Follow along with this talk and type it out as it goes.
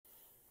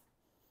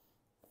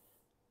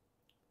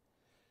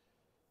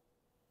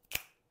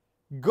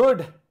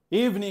Good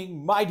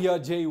evening, my dear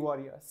JEE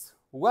warriors.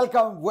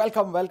 Welcome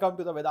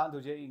to the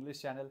Vedanta JEE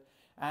English channel.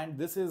 And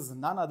this is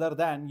none other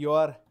than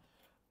your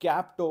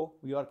Capto,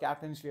 your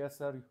Captain Shreyas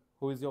sir,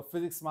 who is your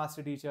physics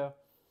master teacher,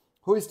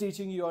 who is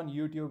teaching you on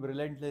YouTube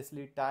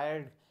relentlessly,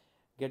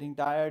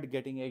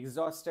 getting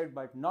exhausted,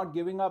 but not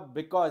giving up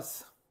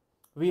because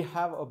we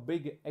have a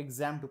big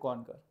exam to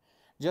conquer.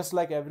 Just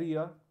like every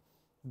year,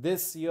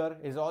 this year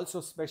is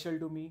also special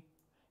to me,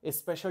 is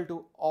special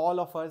to all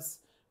of us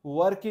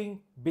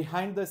working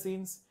behind the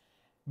scenes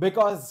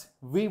because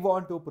we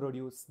want to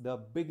produce the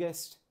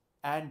biggest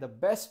and the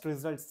best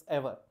results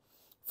ever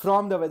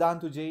from the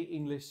Vedanta JEE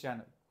English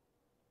channel.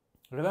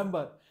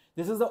 Remember,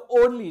 this is the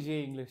only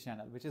JEE English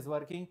channel which is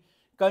working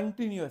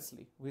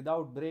continuously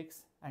without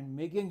breaks and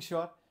making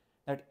sure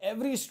that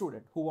every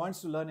student who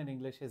wants to learn in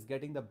English is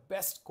getting the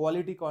best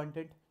quality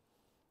content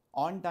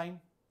on time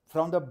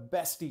from the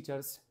best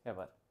teachers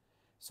ever.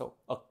 So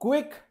a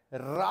quick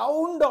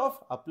round of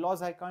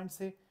applause, I can't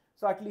say,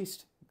 so at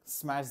least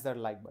smash that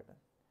like button.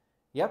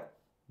 Yep.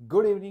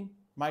 Good evening,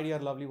 my dear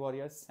lovely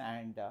warriors.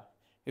 And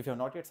if you have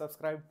not yet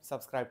subscribed,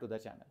 subscribe to the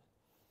channel.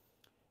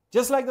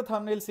 Just like the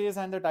thumbnail says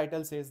and the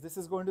title says, this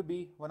is going to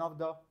be one of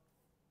the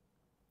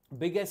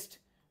biggest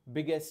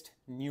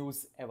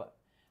news ever.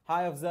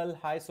 Hi Afzal,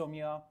 hi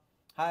Soumya,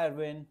 hi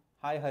Arvind,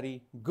 hi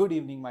Hari. Good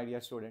evening, my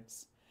dear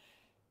students.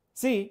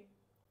 See,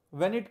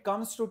 when it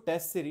comes to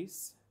test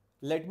series,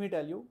 let me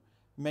tell you,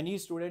 many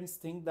students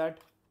think that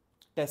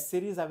test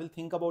series, I will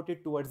think about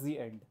it towards the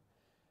end.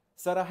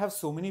 Sir, I have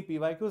so many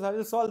PYQs, I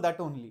will solve that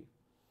only.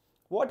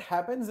 What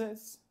happens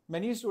is,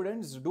 many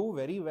students do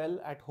very well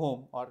at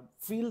home or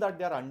feel that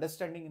they are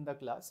understanding in the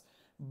class.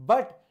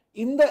 But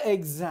in the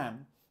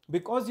exam,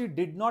 because you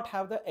did not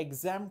have the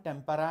exam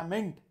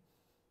temperament,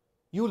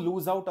 you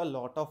lose out a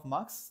lot of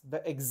marks.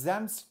 The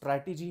exam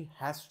strategy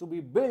has to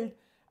be built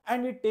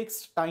and it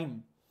takes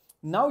time.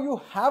 Now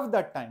you have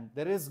that time.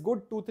 There is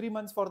good 2-3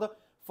 months for the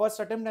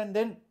first attempt, and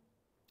then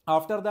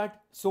after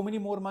that, so many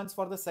more months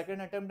for the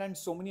second attempt and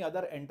so many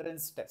other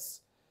entrance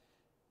tests.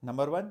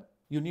 Number one,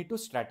 you need to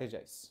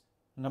strategize.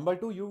 Number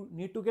two, you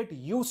need to get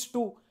used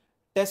to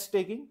test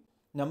taking.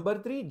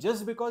 Number three,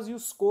 just because you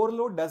score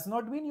low does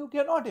not mean you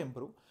cannot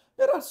improve.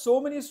 There are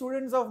so many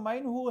students of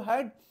mine who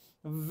had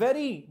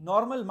very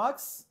normal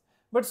marks,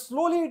 but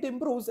slowly it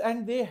improves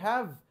and they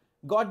have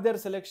got their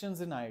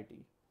selections in IIT.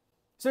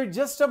 So it's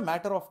just a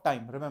matter of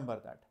time, remember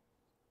that.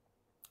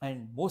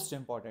 And most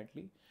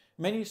importantly,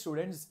 many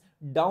students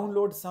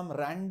download some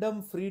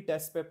random free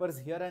test papers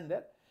here and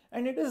there,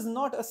 and it is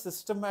not a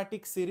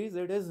systematic series,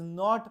 it is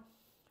not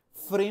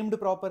framed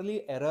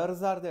properly,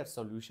 errors are there,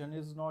 solution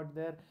is not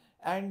there,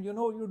 and you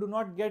do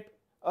not get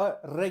a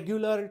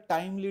regular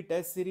timely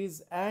test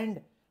series,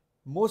 and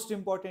most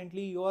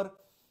importantly, your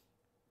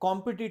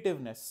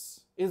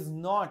competitiveness is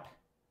not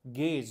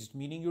gauged,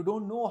 meaning you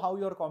don't know how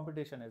your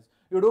competition is,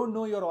 you don't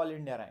know your All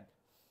India rank.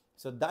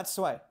 So that's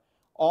why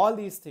all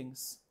these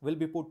things will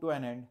be put to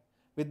an end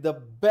with the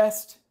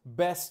best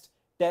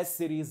test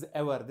series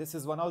ever. This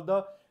is one of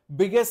the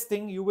biggest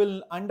thing. You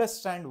will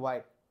understand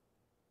why.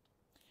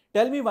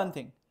 Tell me one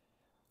thing.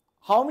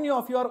 How many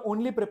of you are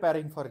only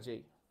preparing for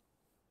JEE?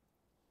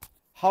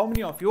 How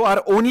many of you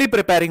are only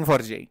preparing for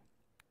JEE?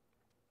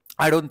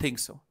 I don't think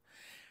so.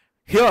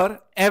 Here,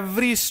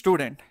 every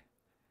student,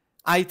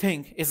 I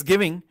think, is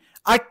giving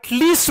at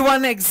least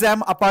one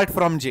exam apart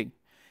from JEE.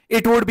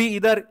 It would be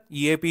either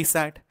EAP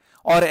SAT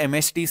or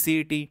MST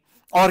CET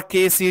or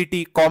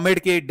KCET,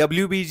 𝐂𝐡𝐞𝐤 𝐎𝐥𝐚𝐲𝐿,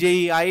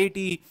 WBJEE,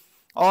 IIT,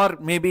 or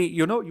maybe,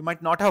 you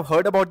might not have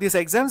heard about these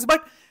exams,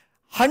 but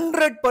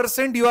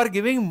 100% you are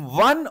giving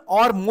one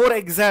or more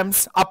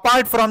exams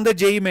apart from the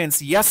JEE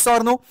mains. Yes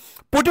or no?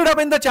 Put it up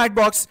in the chat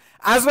box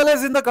as well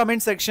as in the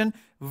comment section.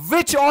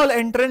 Which all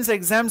entrance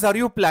exams are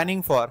you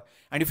planning for?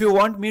 And if you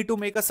want me to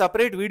make a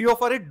separate video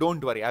for it,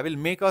 don't worry. I will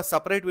make a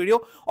separate video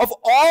of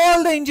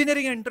all the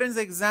engineering entrance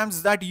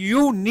exams that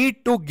you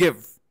need to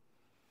give.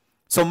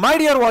 So my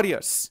dear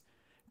warriors,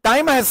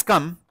 time has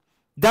come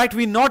that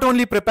we not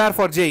only prepare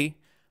for JEE,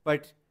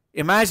 but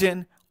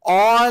imagine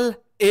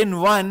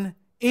all-in-one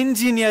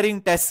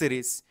engineering test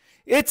series.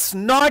 It's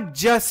not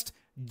just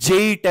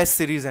JEE test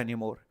series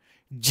anymore.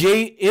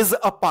 JEE is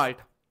a part.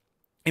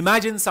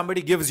 Imagine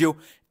somebody gives you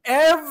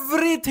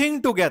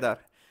everything together.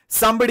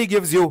 Somebody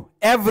gives you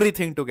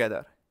everything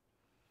together.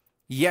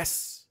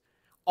 Yes,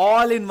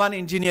 all-in-one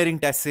engineering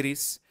test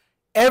series.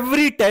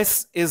 Every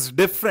test is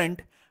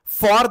different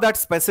for that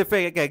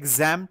specific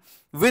exam,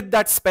 with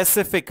that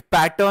specific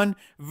pattern,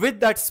 with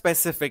that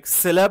specific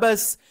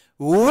syllabus,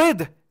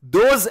 with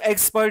those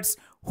experts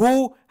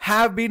who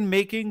have been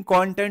making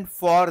content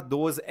for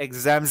those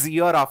exams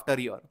year after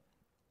year.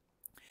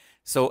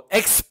 So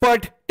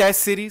expert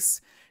test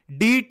series,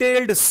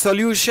 detailed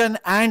solution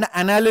and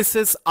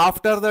analysis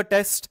after the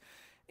test.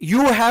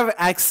 You have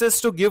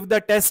access to give the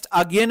test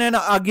again and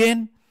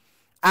again,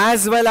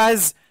 as well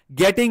as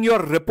getting your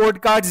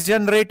report cards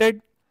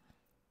generated.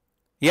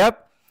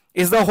 Yep,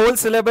 is the whole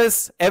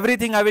syllabus,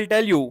 everything I will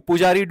tell you.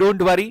 Pujari, don't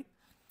worry.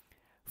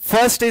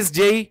 First is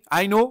JEE,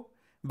 I know,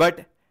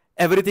 but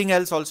Everything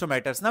else also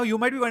matters. Now you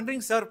might be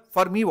wondering, sir,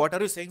 for me, what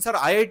are you saying? Sir,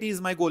 IIT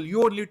is my goal.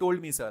 You only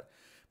told me, sir.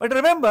 But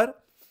remember,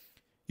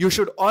 you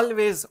should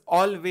always,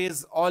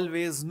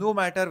 no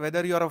matter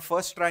whether you're a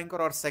first ranker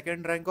or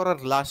second ranker or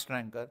last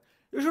ranker,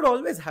 you should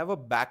always have a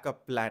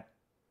backup plan.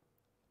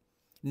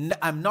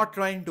 I'm not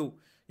trying to,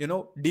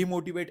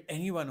 demotivate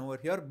anyone over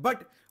here,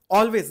 but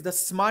always the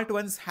smart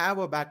ones have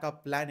a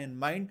backup plan in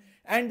mind,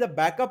 and the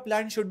backup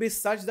plan should be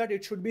such that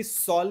it should be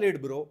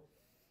solid, bro.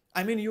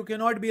 I mean, you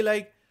cannot be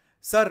like,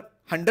 sir,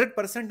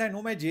 100% I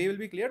know my JEE will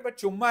be cleared, but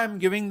chumma, I'm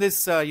giving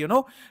this,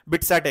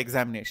 BITSAT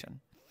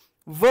examination.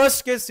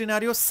 Worst case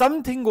scenario,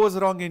 something goes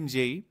wrong in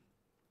JEE,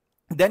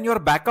 then your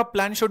backup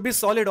plan should be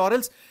solid, or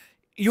else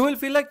you will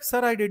feel like,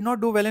 sir, I did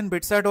not do well in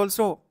BITSAT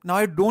also. Now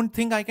I don't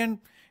think I can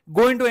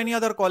go into any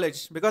other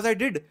college because I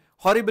did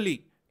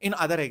horribly in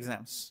other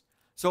exams.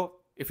 So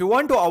if you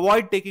want to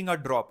avoid taking a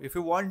drop, if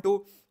you want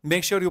to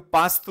make sure you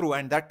pass through,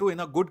 and that too in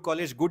a good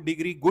college, good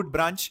degree, good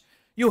branch,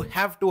 you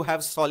have to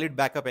have solid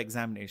backup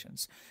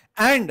examinations.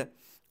 And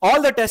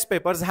all the test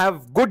papers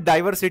have good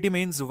diversity,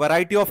 means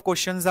variety of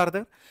questions are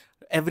there.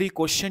 Every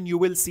question you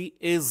will see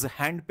is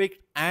handpicked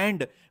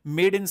and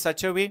made in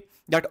such a way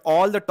that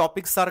all the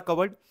topics are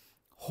covered.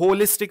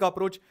 Holistic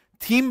approach.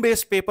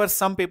 Theme-based papers,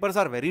 some papers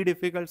are very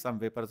difficult, some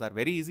papers are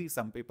very easy,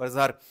 some papers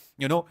are,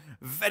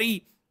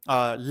 very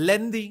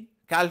lengthy,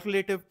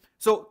 calculative.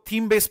 So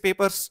theme-based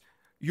papers,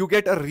 you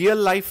get a real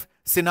life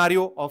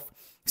scenario of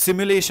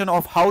simulation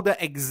of how the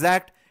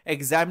exact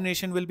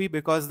examination will be,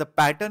 because the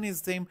pattern is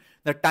same,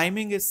 the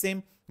timing is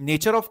same,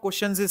 nature of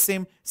questions is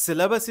same,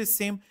 syllabus is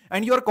same,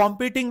 and you're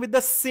competing with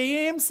the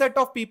same set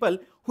of people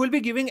who will be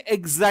giving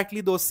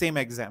exactly those same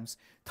exams.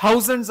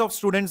 Thousands of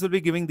students will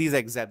be giving these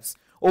exams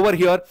over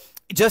here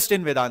just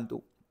in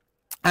Vedantu.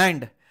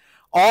 And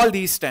all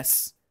these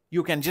tests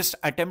you can just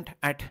attempt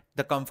at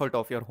the comfort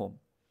of your home,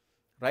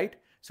 right?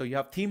 So you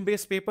have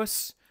theme-based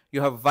papers,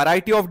 you have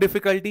variety of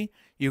difficulty,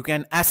 you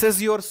can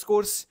assess your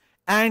scores,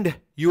 and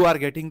you are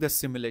getting the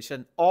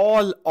simulation.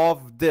 All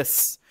of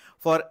this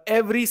for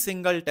every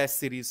single test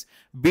series,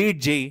 be it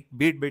JEE,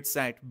 be it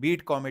BITSAT, be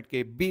it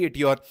𝐂𝐤, be it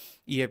your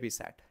EAP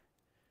SAT,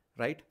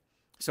 right?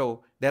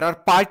 So there are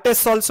part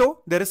tests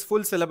also. There is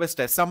full syllabus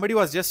test. Somebody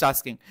was just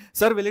asking,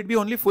 sir, will it be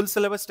only full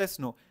syllabus test?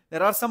 No,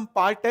 there are some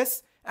part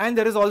tests and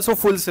there is also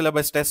full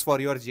syllabus test for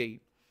your JEE.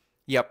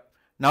 Yep.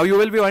 Now you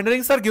will be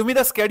wondering, sir, give me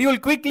the schedule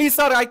quickly,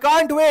 sir. I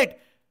can't wait.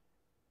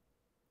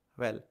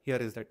 Well, here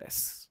is the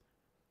test.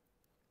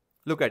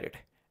 Look at it.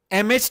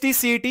 MHT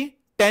CET,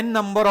 10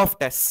 number of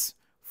tests,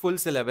 full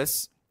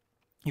syllabus.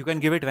 You can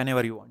give it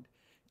whenever you want.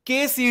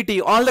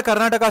 KCET, all the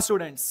Karnataka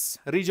students,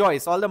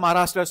 rejoice. All the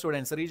Maharashtra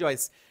students,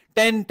 rejoice.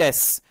 10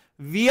 tests.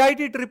 VIT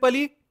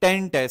EEE,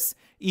 10 tests.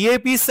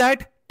 EAP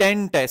SAT,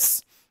 10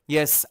 tests.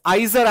 Yes.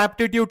 ISER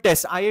aptitude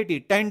test,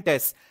 IIT, 10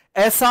 tests.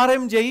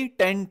 SRM JEE,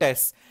 10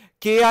 tests.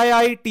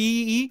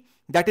 KIITE,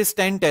 that is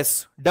 10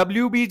 tests.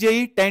 WB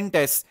JEE, 10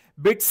 tests.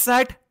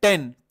 BITSAT,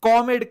 10.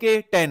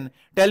 𝐂𝐤 10.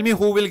 Tell me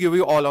who will give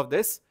you all of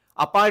this.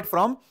 Apart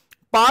from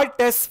part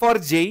tests for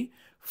JEE,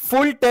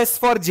 full test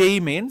for JEE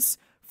mains,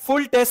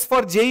 full test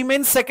for JEE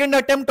mains second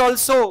attempt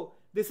also.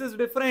 This is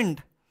different.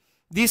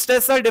 These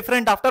tests are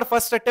different. After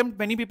first attempt,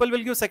 many people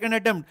will give second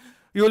attempt.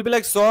 You will be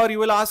like, sir, you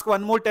will ask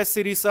one more test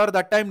series, sir.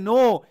 That time,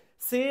 no.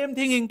 Same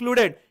thing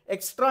included.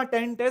 Extra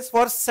 10 tests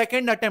for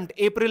second attempt,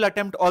 April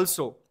attempt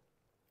also.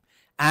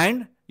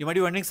 And you might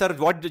be wondering, sir,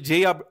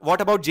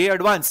 what about JEE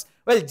Advanced?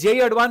 Well,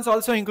 JEE Advanced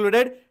also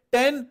included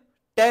 10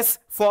 tests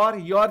for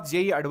your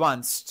JEE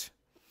Advanced.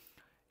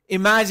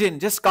 Imagine,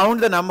 just count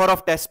the number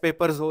of test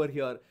papers over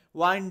here.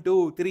 1,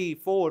 2, 3,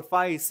 4,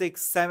 5,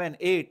 6, 7,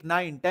 8,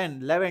 9,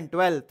 10, 11,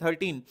 12,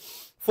 13,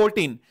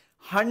 14,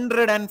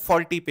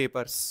 140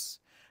 papers.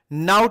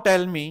 Now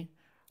tell me,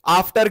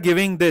 after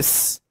giving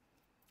these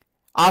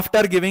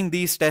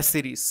test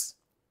series,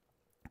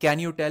 can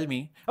you tell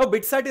me? Oh,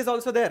 BITSAT is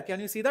also there.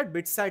 Can you see that?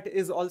 BITSAT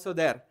is also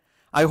there.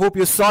 I hope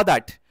you saw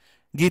that.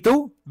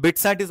 Gitu,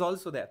 BITSAT is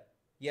also there.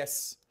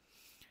 Yes.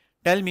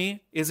 Tell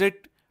me, is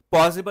it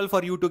possible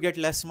for you to get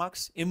less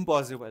marks?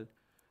 Impossible.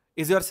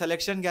 Is your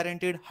selection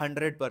guaranteed?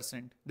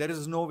 100%. There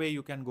is no way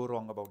you can go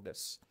wrong about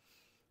this.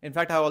 In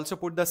fact, I also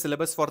put the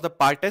syllabus for the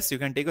part test. You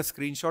can take a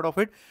screenshot of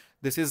it.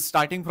 This is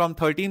starting from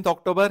 13th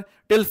October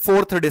till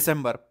 4th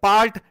December.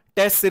 Part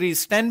test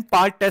series, 10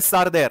 part tests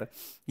are there.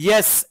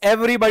 Yes,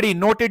 everybody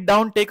note it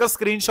down. Take a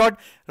screenshot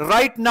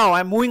right now.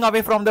 I'm moving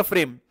away from the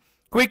frame.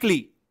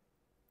 Quickly.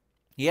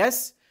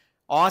 Yes?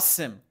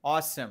 Awesome.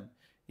 Awesome.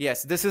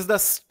 Yes, this is the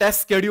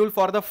test schedule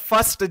for the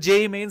first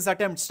JEE mains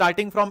attempt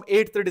starting from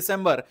 8th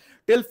December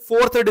till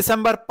 4th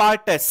December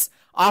part tests.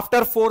 After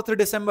 4th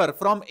December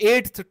from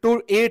 8th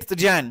to 8th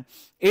Jan,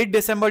 8th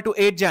December to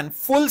 8th Jan,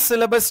 full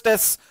syllabus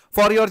tests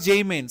for your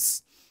JEE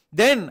mains.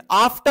 Then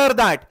after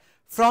that,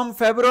 from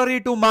February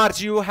to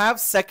March, you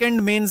have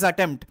second mains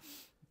attempt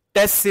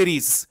test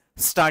series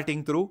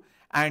starting through,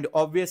 and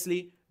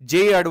obviously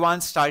JEE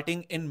Advanced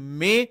starting in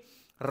May,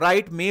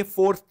 right? May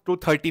 4th to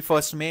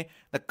 31st May.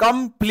 The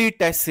complete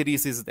test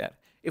series is there.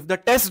 If the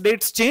test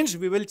dates change,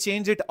 we will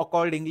change it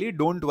accordingly.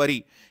 Don't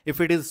worry. If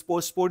it is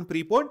postponed,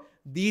 preponed,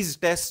 these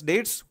test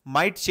dates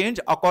might change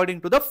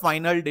according to the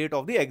final date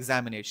of the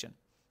examination.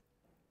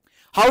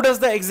 How does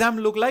the exam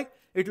look like?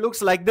 It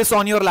looks like this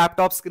on your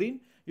laptop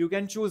screen. You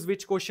can choose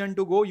which question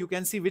to go. You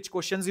can see which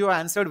questions you have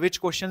answered, which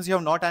questions you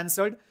have not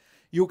answered.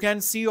 You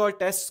can see your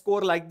test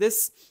score like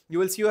this. You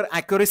will see your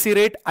accuracy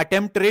rate,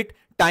 attempt rate,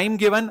 time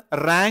given,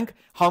 rank,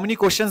 how many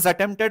questions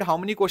attempted, how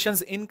many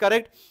questions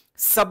incorrect,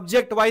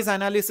 subject-wise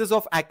analysis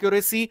of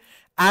accuracy,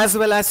 as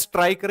well as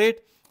strike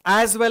rate,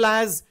 as well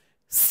as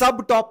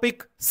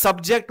subtopic,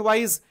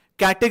 subject-wise,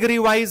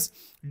 category-wise,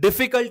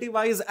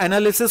 difficulty-wise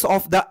analysis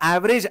of the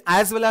average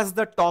as well as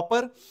the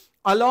topper,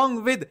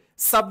 along with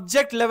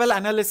subject level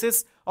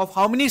analysis of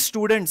how many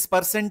students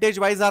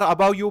percentage-wise are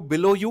above you,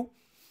 below you.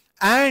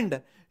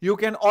 And you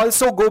can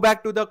also go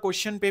back to the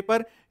question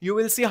paper. You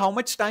will see how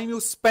much time you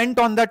spent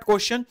on that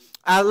question,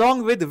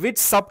 along with which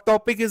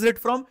subtopic is it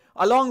from,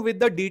 along with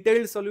the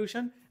detailed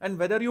solution, and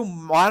whether you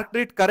marked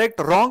it correct,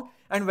 wrong,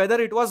 and whether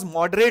it was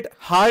moderate,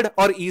 hard,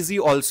 or easy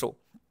also.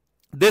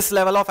 This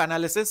level of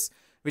analysis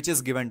which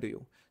is given to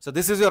you. So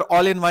this is your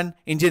all-in-one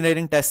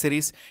engineering test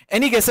series.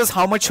 Any guesses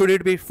how much should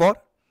it be for?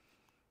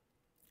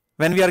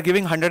 When we are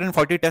giving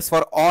 140 tests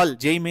for all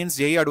JEE Mains,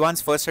 JEE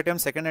Advanced, first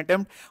attempt, second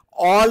attempt,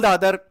 all the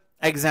other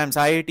exams,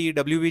 IIT,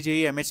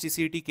 WBJEE,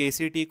 MHTCET,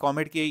 KCET,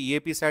 𝐂𝐡𝐞𝐤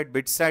EAP SAT,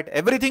 BIT SAT,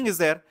 everything is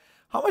there.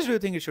 How much do you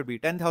think it should be?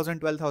 10,000,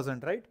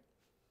 12,000, right?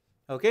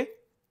 Okay.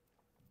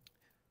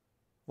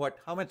 What?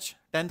 How much?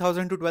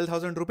 10,000 to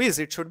 12,000 rupees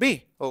it should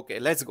be. Okay,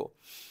 let's go.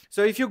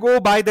 So if you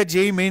go by the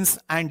JEE Mains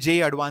and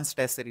JEE Advanced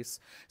test series,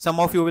 some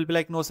of you will be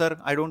like, no sir,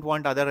 I don't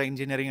want other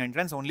engineering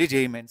entrance, only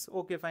JEE Mains.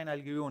 Okay, fine, I'll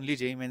give you only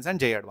JEE Mains and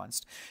JEE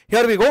Advanced.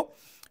 Here we go.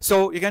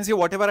 So you can see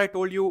whatever I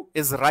told you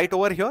is right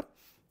over here.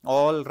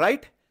 All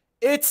right.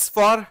 It's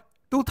for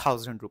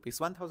 2,000 rupees,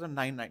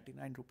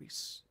 1,999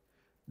 rupees.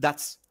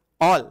 That's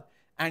all.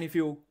 And if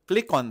you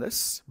click on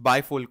this,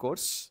 buy full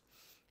course,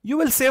 you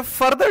will save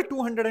further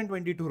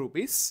 222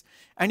 rupees,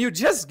 and you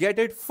just get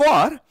it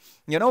for,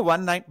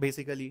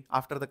 basically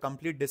after the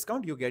complete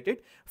discount, you get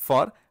it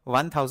for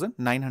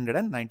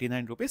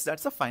 1,999 rupees.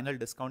 That's the final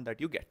discount that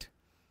you get.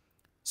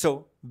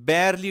 So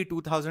barely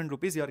 2,000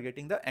 rupees, you are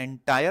getting the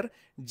entire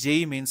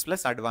JEE Mains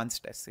plus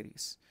Advanced test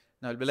series.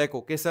 Now I'll be like,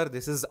 okay sir,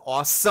 this is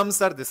awesome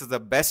sir, this is the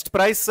best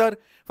price sir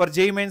for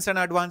JEE Mains and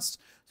Advanced.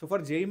 So for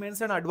JEE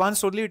Mains and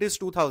Advanced only it is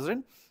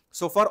 2,000.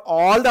 So for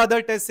all the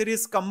other test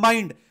series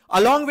combined,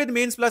 along with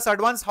Mains plus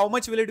Advanced, how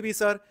much will it be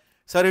sir?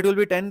 Sir, it will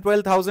be 10,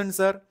 12,000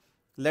 sir.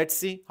 Let's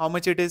see how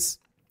much it is.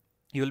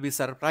 You will be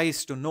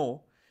surprised to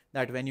know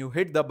that when you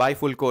hit the buy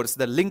full course,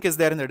 the link is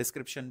there in the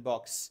description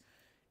box,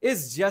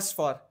 is just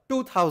for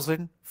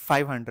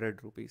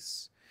 2,500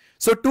 rupees.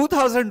 So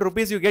 2,000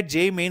 rupees you get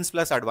JEE Mains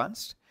plus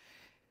Advanced.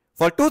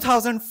 For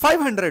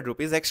 2,500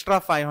 rupees, extra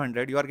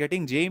 500, you are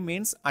getting JEE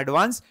Mains,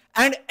 Advanced,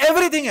 and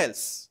everything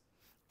else.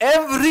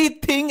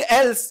 Everything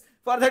else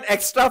for that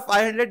extra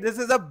 500. This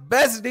is the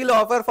best deal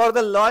offer for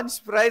the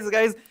launch price,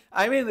 guys.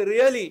 I mean,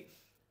 really,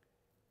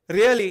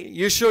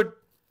 you should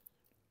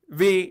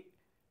be,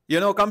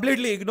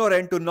 completely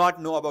ignorant to not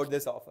know about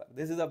this offer.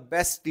 This is the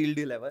best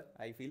deal ever,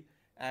 I feel.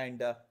 And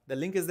the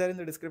link is there in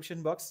the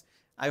description box.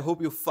 I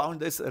hope you found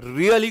this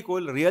really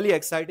cool, really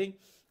exciting.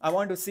 I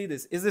want to see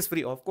this. Is this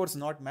free? Of course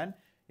not, man.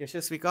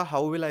 Yashasvika,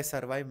 how will I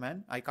survive,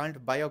 man? I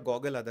can't buy a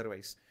goggle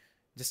otherwise.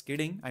 Just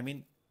kidding. I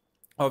mean,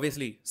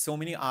 obviously, so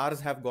many hours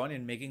have gone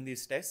in making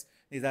these tests.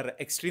 These are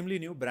extremely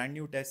new, brand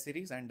new test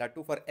series, and that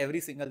too for every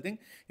single thing.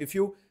 If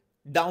you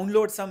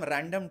download some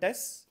random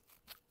tests,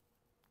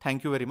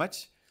 thank you very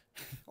much.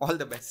 All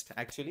the best,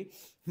 actually.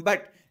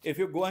 But if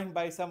you go and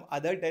buy some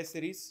other test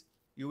series,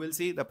 you will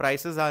see the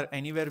prices are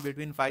anywhere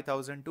between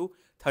 5,000 to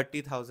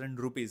 30,000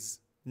 rupees.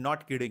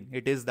 Not kidding,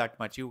 it is that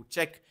much. You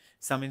check,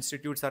 some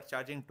institutes are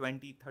charging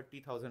 20,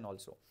 30,000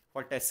 also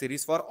for test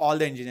series for all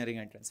the engineering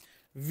entrance.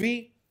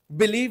 We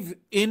believe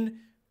in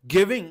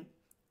giving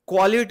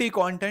quality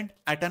content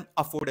at an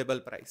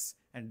affordable price.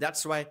 And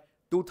that's why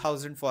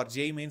 2,000 for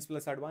JEE Mains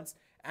plus Advanced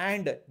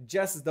and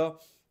just the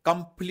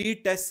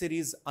complete test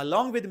series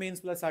along with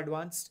Mains plus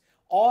Advanced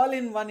all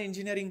in one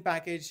engineering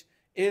package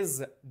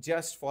is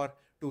just for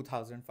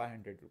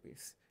 2,500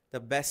 rupees. The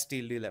best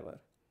deal ever.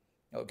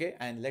 Okay,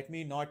 and let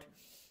me not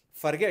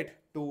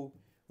forget to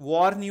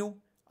warn you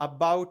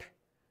about,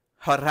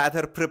 or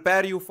rather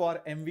prepare you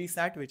for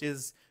MVSAT, which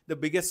is the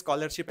biggest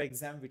scholarship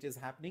exam which is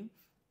happening,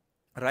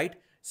 right?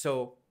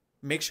 So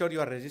make sure you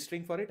are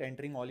registering for it,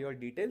 entering all your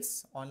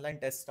details. Online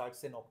test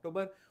starts in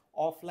October.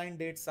 Offline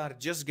dates are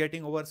just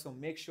getting over. So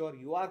make sure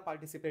you are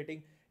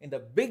participating in the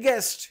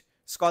biggest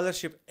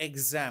scholarship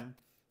exam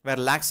where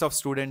lakhs of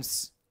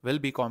students will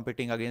be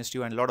competing against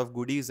you and a lot of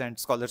goodies and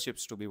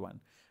scholarships to be won,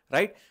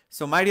 right?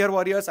 So my dear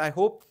warriors, I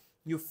hope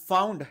you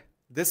found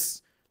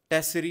this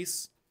test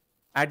series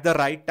at the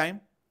right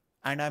time.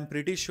 And I'm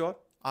pretty sure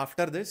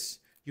after this,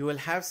 you will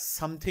have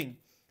something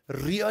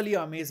really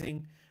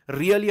amazing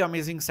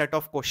set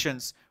of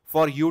questions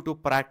for you to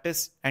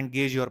practice and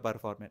gauge your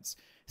performance.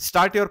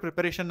 Start your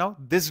preparation now.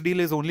 This deal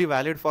is only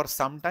valid for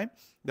some time.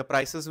 The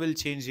prices will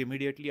change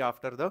immediately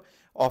after the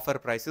offer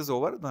price is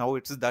over. Now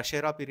it's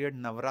Dashera period,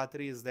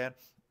 Navratri is there,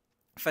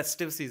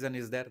 festive season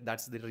is there.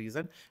 That's the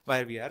reason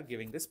why we are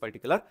giving this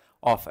particular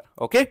offer.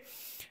 Okay.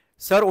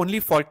 Sir, only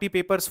 40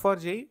 papers for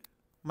JEE.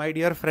 My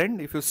dear friend,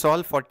 if you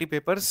solve 40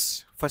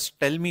 papers, first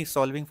tell me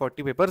solving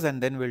 40 papers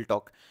and then we'll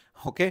talk.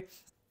 Okay.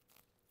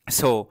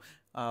 So,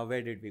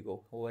 where did we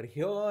go? Over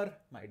here,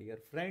 my dear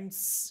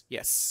friends.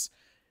 Yes.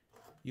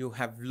 You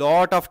have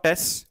lot of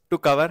tests to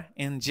cover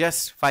in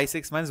just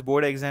 5-6 months.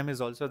 Board exam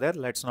is also there.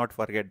 Let's not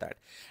forget that.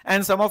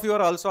 And some of you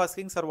are also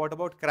asking, sir, what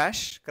about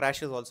crash?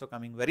 Crash is also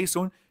coming very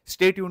soon.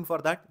 Stay tuned for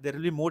that. There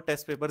will be more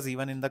test papers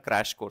even in the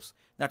crash course.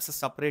 That's a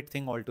separate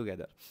thing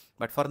altogether.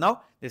 But for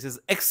now, this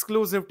is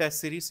exclusive test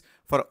series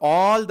for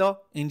all the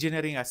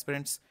engineering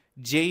aspirants.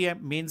 JEE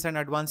mains and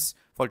advanced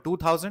for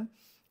 2000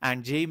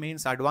 and JEE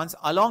mains advanced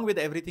along with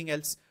everything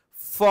else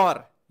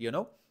for,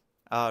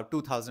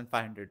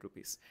 2,500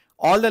 rupees.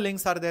 All the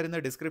links are there in the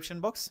description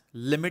box.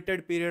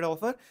 Limited period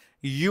offer.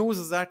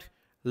 Use that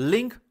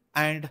link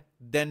and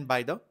then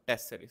buy the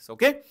test series.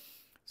 Okay.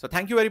 So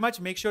thank you very much.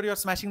 Make sure you're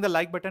smashing the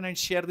like button and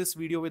share this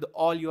video with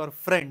all your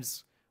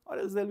friends, or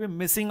else they'll be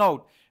missing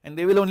out and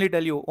they will only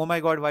tell you, oh my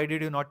God, why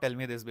did you not tell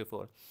me this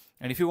before?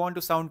 And if you want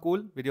to sound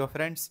cool with your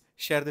friends,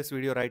 share this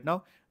video right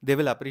now. They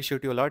will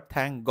appreciate you a lot.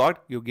 Thank God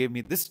you gave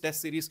me this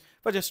test series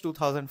for just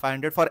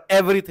 2,500 for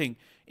everything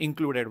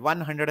included,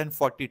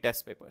 140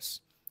 test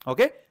papers.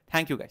 Okay.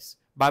 Thank you guys.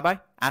 Bye-bye.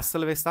 Hasta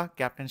la vista.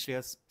 Captain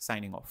Shreyas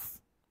signing off.